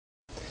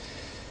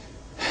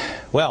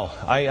Well,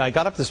 I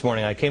got up this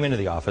morning, I came into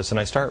the office, and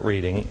I start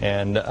reading,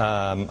 and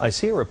I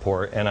see a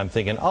report, and I'm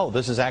thinking, oh,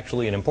 this is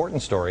actually an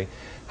important story.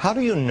 How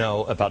do you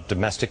know about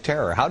domestic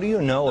terror? How do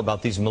you know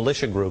about these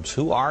militia groups?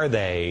 Who are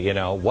they? You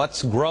know,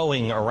 what's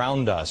growing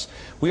around us?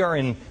 We're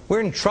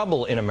in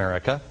trouble in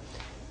America.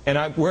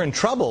 And we're in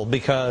trouble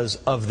because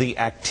of the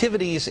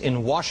activities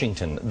in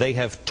Washington. They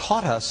have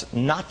taught us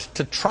not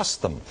to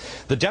trust them.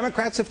 The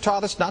Democrats have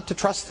taught us not to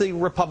trust the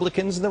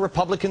Republicans, and the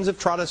Republicans have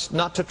taught us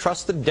not to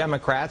trust the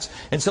Democrats,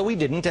 and so we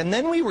didn't. And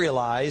then we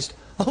realized,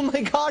 oh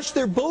my gosh,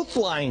 they're both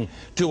lying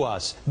to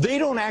us. They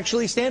don't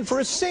actually stand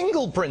for a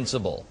single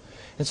principle.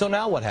 And so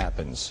now what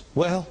happens?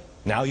 Well,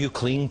 now you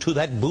cling to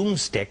that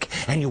boomstick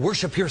and you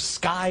worship your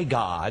sky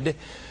god.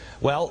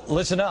 Well,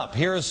 listen up.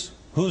 Here's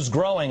who's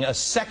growing. A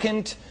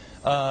second...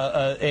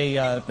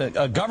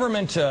 a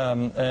government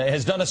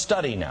has done a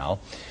study now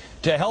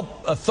to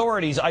help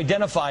authorities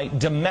identify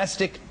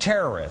domestic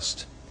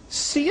terrorists.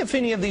 See if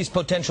any of these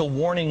potential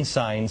warning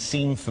signs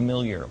seem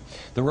familiar.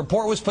 The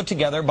report was put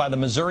together by the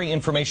Missouri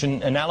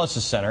Information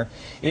Analysis Center.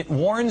 It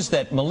warns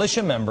that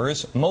militia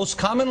members most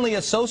commonly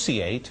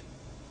associate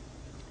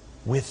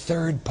with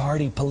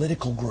third-party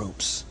political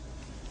groups.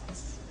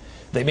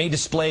 They may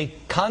display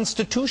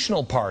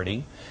Constitutional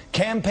Party,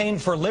 Campaign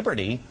for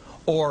Liberty,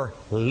 or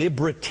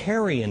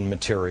libertarian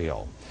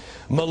material.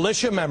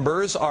 Militia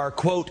members are,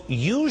 quote,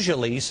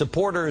 usually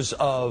supporters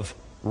of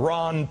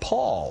Ron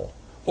Paul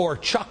or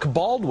Chuck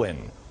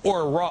Baldwin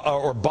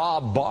or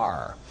Bob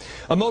Barr.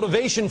 A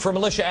motivation for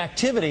militia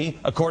activity,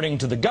 according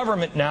to the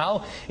government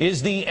now,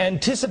 is the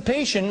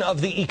anticipation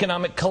of the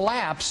economic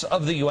collapse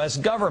of the U.S.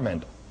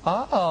 government.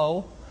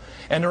 Uh-oh.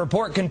 And the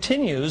report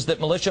continues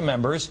that militia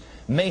members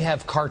may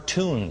have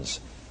cartoons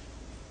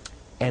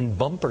and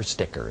bumper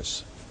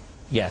stickers.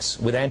 Yes,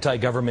 with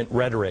anti-government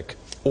rhetoric.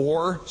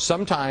 Or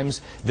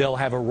sometimes they'll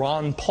have a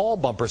Ron Paul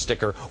bumper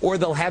sticker, or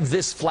they'll have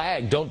this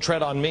flag, "Don't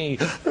tread on me."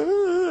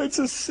 It's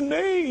a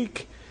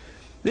snake.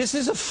 This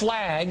is a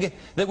flag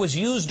that was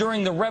used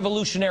during the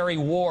Revolutionary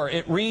War.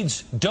 It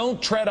reads, "Don't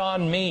tread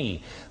on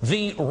me."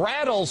 The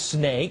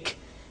rattlesnake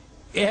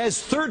has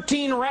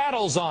 13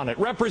 rattles on it,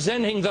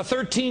 representing the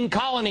 13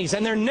 colonies,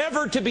 and they're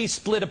never to be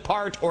split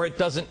apart or it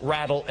doesn't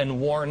rattle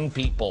and warn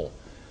people.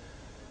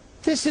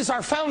 This is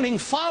our founding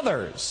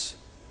fathers.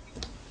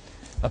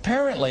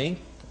 Apparently,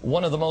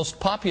 one of the most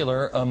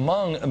popular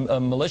among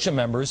militia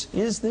members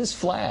is this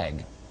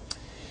flag.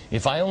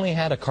 If I only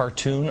had a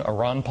cartoon, a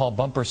Ron Paul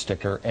bumper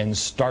sticker, and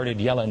started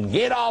yelling,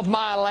 "Get off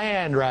my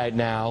land right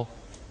now,"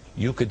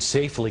 you could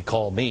safely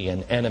call me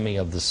an enemy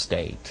of the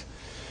state.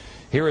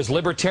 Here is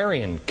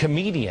libertarian,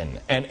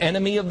 comedian, and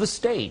enemy of the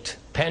state,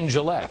 Penn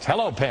Jillette.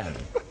 Hello, Penn.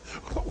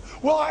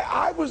 Well,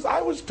 I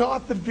was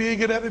taught that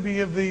being an enemy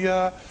of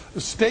the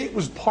state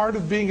was part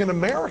of being an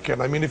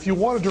American. I mean, if you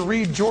wanted to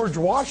read George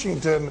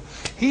Washington,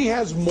 he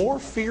has more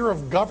fear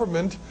of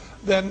government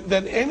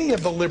than any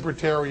of the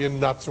libertarian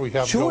nuts we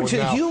have George,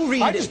 going now. you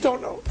read, I just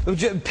don't know.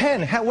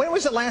 Penn, when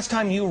was the last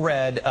time you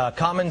read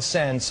Common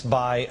Sense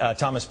by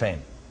Thomas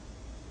Paine?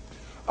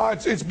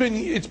 It's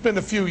been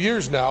a few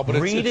years now, but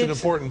it's an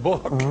important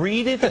book.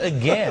 Read it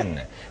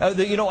again.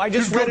 You know, I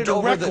just read it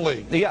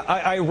directly.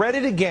 I read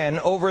it again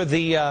over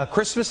the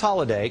Christmas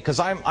holiday because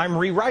I'm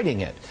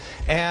rewriting it,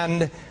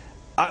 and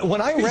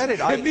when I read it,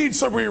 it needs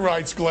some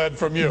rewrites, Glenn,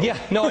 from you. Yeah,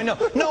 no, I know.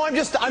 No, I'm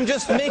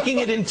just making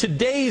it in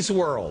today's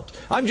world.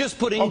 I'm just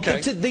putting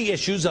the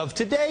issues of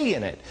today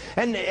in it.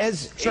 And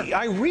as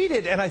I read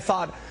it, and I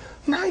thought,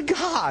 my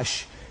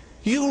gosh,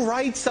 you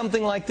write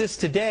something like this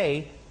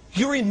today,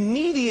 you're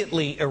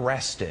immediately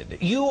arrested.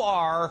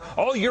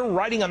 you're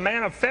writing a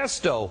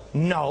manifesto.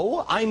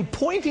 No, I'm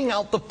pointing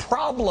out the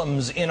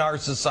problems in our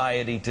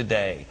society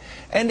today.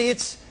 And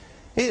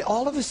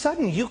all of a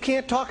sudden, you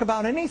can't talk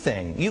about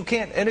anything. You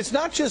can't, and it's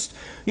not just,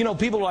 you know,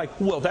 people are like,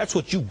 well, that's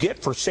what you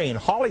get for saying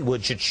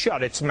Hollywood should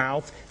shut its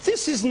mouth.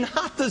 This is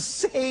not the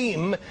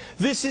same.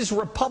 This is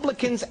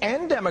Republicans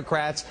and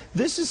Democrats.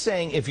 This is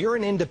saying if you're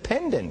an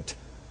independent,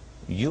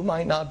 you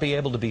might not be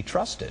able to be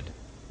trusted.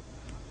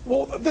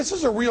 Well, this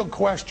is a real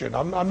question.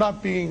 I'm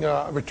not being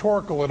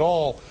rhetorical at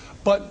all,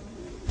 but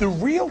the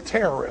real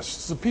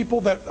terrorists, the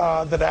people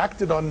that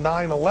acted on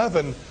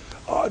 9/11,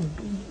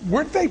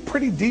 weren't they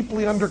pretty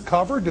deeply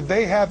undercover? Did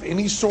they have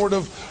any sort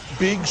of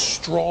big,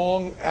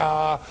 strong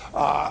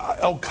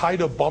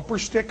Al-Qaeda bumper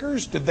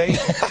stickers? Did they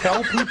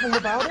tell people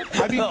about it?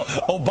 I mean, no,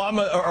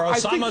 Obama or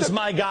Osama's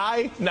my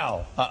guy?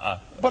 No.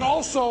 But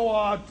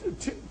also,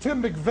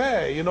 Tim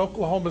McVeigh in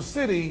Oklahoma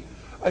City,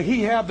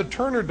 he had the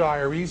Turner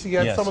Diaries. He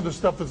had some of the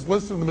stuff that's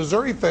listed in the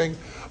Missouri thing.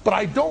 But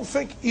I don't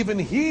think even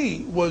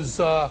he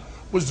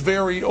was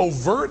very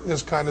overt in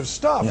this kind of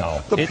stuff.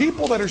 No, the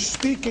people that are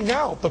speaking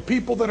out, the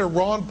people that are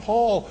Ron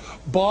Paul,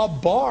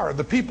 Bob Barr,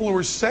 the people who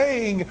are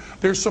saying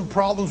there's some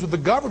problems with the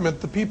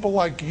government, the people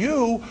like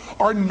you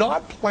are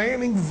not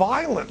planning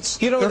violence.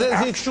 You know, they're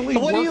actually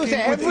working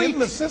within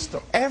the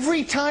system.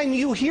 Every time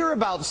you hear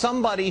about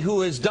somebody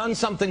who has done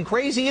something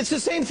crazy, it's the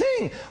same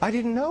thing. I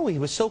didn't know he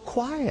was so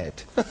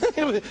quiet.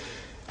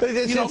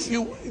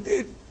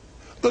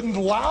 The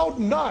loud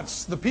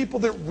nuts, the people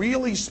that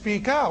really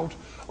speak out,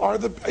 are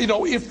the,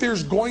 if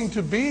there's going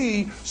to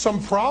be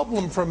some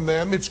problem from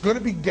them, it's going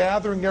to be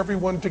gathering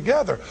everyone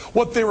together.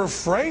 What they're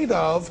afraid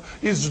of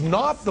is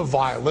not the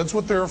violence.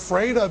 What they're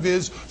afraid of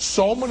is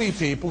so many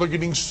people are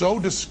getting so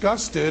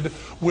disgusted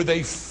with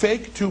a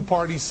fake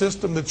two-party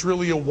system that's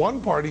really a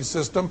one-party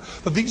system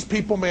that these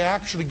people may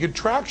actually get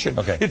traction.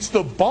 Okay. It's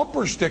the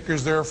bumper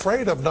stickers they're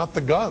afraid of, not the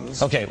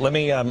guns. Okay, let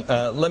me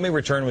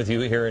return with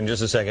you here in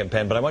just a second,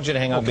 Penn, but I want you to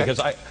hang on because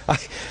I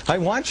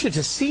want you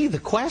to see the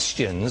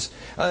questions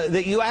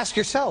that you ask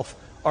yourself.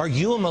 Are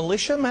you a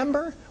militia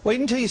member?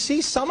 Wait until you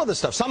see some of the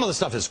stuff. Some of the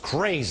stuff is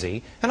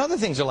crazy, and other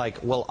things are like,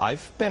 well,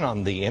 I've been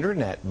on the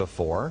internet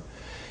before.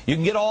 You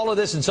can get all of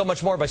this and so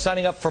much more by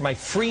signing up for my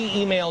free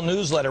email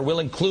newsletter. We'll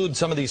include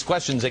some of these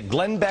questions at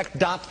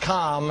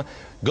glennbeck.com.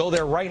 Go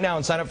there right now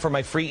and sign up for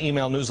my free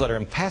email newsletter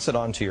and pass it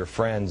on to your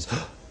friends.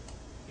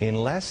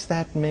 Unless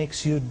that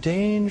makes you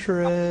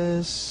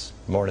dangerous.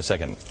 More in a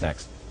second.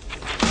 Next.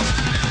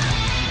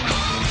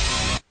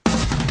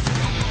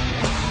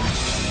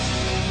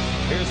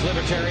 Here's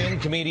libertarian,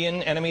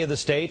 comedian, enemy of the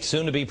state,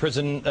 soon to be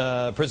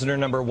prisoner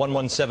number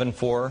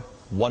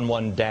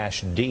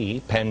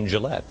 117411-D, Penn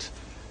Jillette.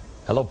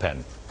 Hello,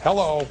 Penn.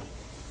 Hello.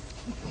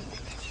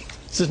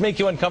 Does this make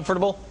you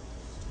uncomfortable?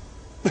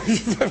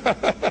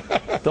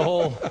 The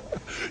whole...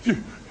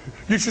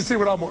 You should see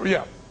what I'm...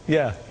 Yeah.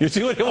 Yeah. You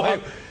see what...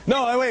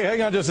 No, wait,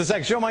 hang on just a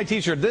sec. Show my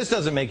t-shirt. This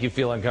doesn't make you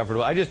feel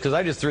uncomfortable. Because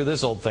I just threw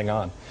this old thing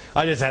on.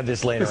 I just had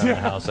this laying around the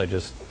house.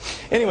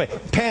 Anyway,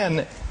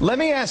 Penn, let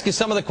me ask you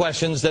some of the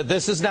questions that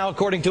this is now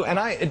according to, and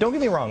don't get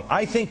me wrong,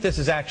 I think this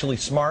is actually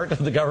smart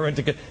of the government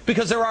to,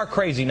 because there are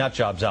crazy nut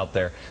jobs out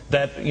there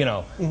that,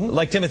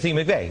 like Timothy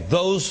McVeigh.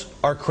 Those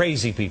are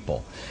crazy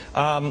people.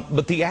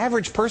 But the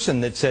average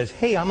person that says,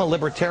 hey, I'm a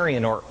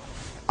libertarian, or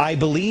I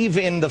believe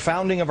in the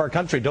founding of our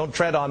country, don't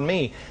tread on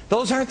me,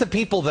 those aren't the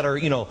people that are,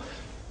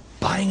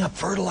 buying up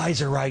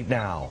fertilizer right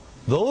now.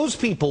 Those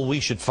people we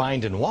should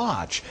find and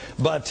watch,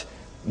 but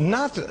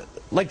not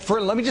like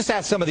let me just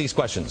ask some of these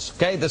questions.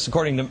 Okay, this is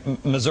according to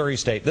Missouri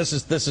State. This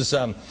is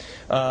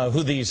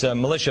who these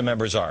militia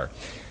members are.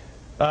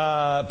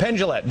 Penn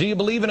Jillette, do you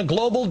believe in a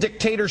global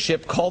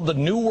dictatorship called the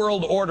New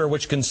World Order,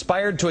 which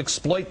conspired to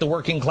exploit the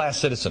working class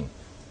citizen?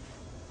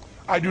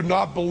 I do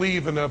not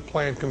believe in a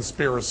planned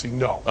conspiracy,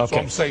 no. Okay.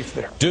 So I'm safe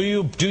there. Do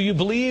you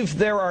believe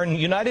there are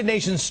United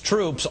Nations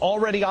troops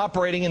already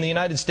operating in the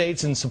United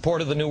States in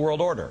support of the New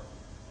World Order?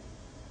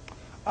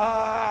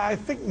 I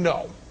think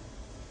no.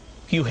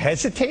 You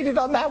hesitated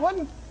on that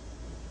one?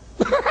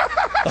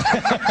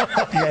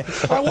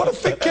 I want to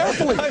think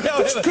carefully.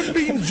 This could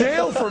be in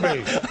jail for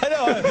me. I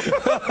know.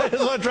 I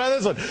just want to try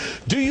this one.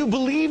 Do you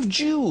believe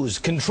Jews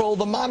control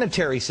the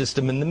monetary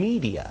system in the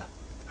media?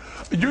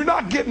 You're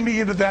not getting me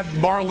into that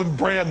Marlon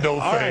Brando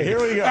thing. All right,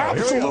 here we go.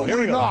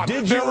 Absolutely not.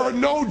 There are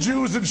no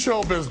Jews in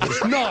show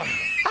business. None.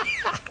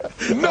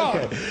 None.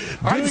 Okay.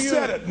 I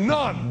said it.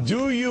 None.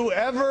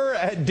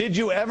 Did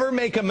you ever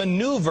make a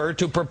maneuver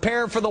to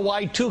prepare for the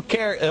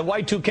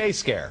Y2K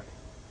scare?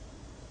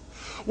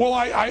 Well,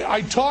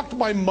 I talked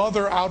my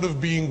mother out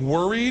of being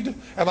worried,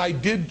 and I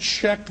did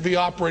check the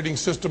operating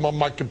system on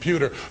my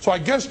computer. So I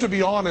guess, to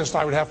be honest,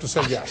 I would have to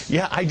say yes.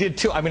 Yeah, I did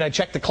too. I mean, I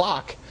checked the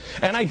clock,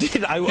 and I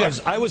did.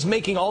 I was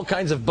making all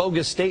kinds of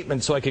bogus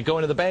statements so I could go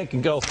into the bank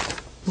and go,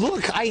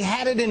 look, I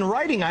had it in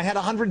writing. I had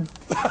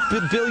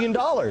 $100 billion.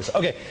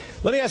 Okay,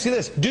 let me ask you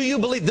this. Do you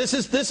believe, this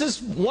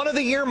is one of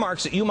the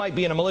earmarks that you might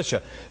be in a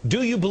militia.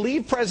 Do you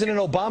believe President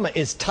Obama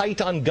is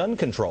tight on gun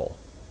control?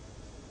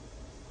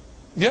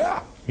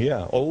 Yeah.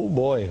 Yeah. Oh,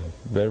 boy.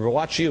 Better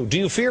watch you. Do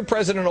you fear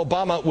President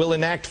Obama will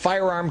enact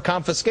firearm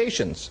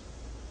confiscations?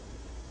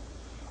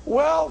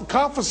 Well,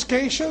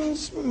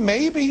 confiscations,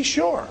 maybe,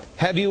 sure.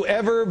 Have you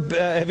ever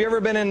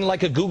been in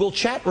like a Google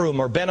chat room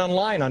or been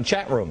online on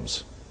chat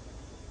rooms?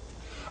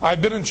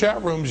 I've been in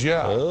chat rooms,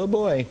 yeah. Oh,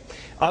 boy.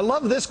 I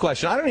love this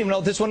question. I don't even know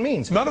what this one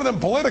means. None of them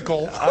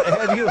political.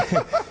 Have you...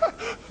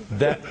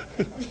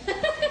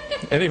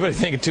 Anybody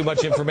thinking too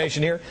much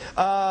information here?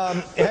 Tell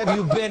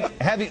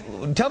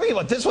me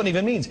what this one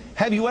even means.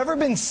 Have you ever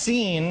been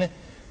seen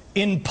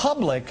in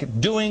public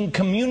doing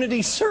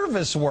community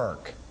service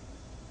work?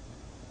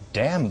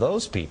 Damn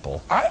those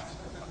people.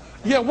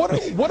 Yeah, what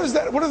is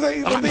that? What are they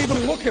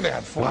even looking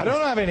at for? I don't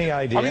have any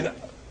idea. I mean,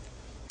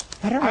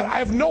 I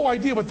have no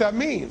idea what that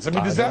means. I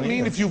mean, does that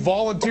mean if you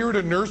volunteer at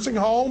a nursing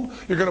home,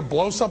 you're going to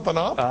blow something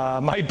up?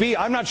 Might be.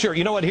 I'm not sure.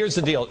 You know what? Here's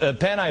the deal.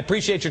 Penn, I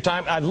appreciate your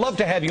time. I'd love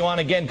to have you on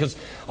again, because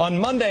on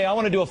Monday I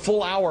want to do a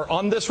full hour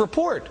on this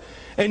report.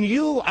 And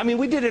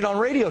we did it on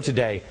radio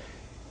today.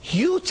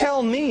 You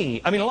tell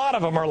me. I mean, a lot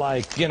of them are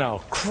like,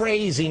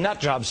 crazy nut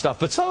job stuff.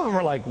 But some of them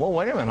are like, well,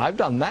 wait a minute, I've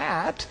done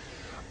that.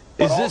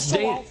 But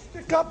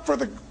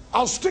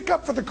I'll stick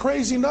up for the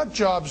crazy nut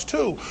jobs,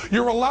 too.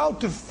 You're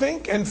allowed to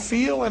think and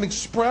feel and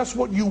express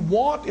what you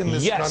want in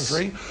this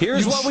country.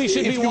 Here's what we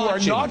should be watching.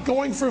 If you are not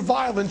going for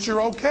violence,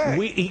 you're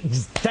okay.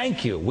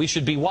 Thank you. We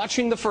should be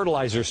watching the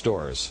fertilizer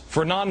stores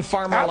for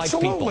non-farmer-like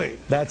people. Absolutely.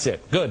 That's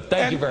it. Good.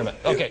 Thank you very much.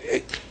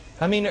 Okay.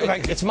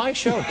 It's my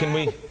show. Can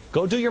we...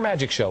 Go do your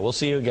magic show. We'll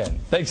see you again.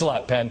 Thanks a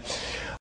lot, Penn.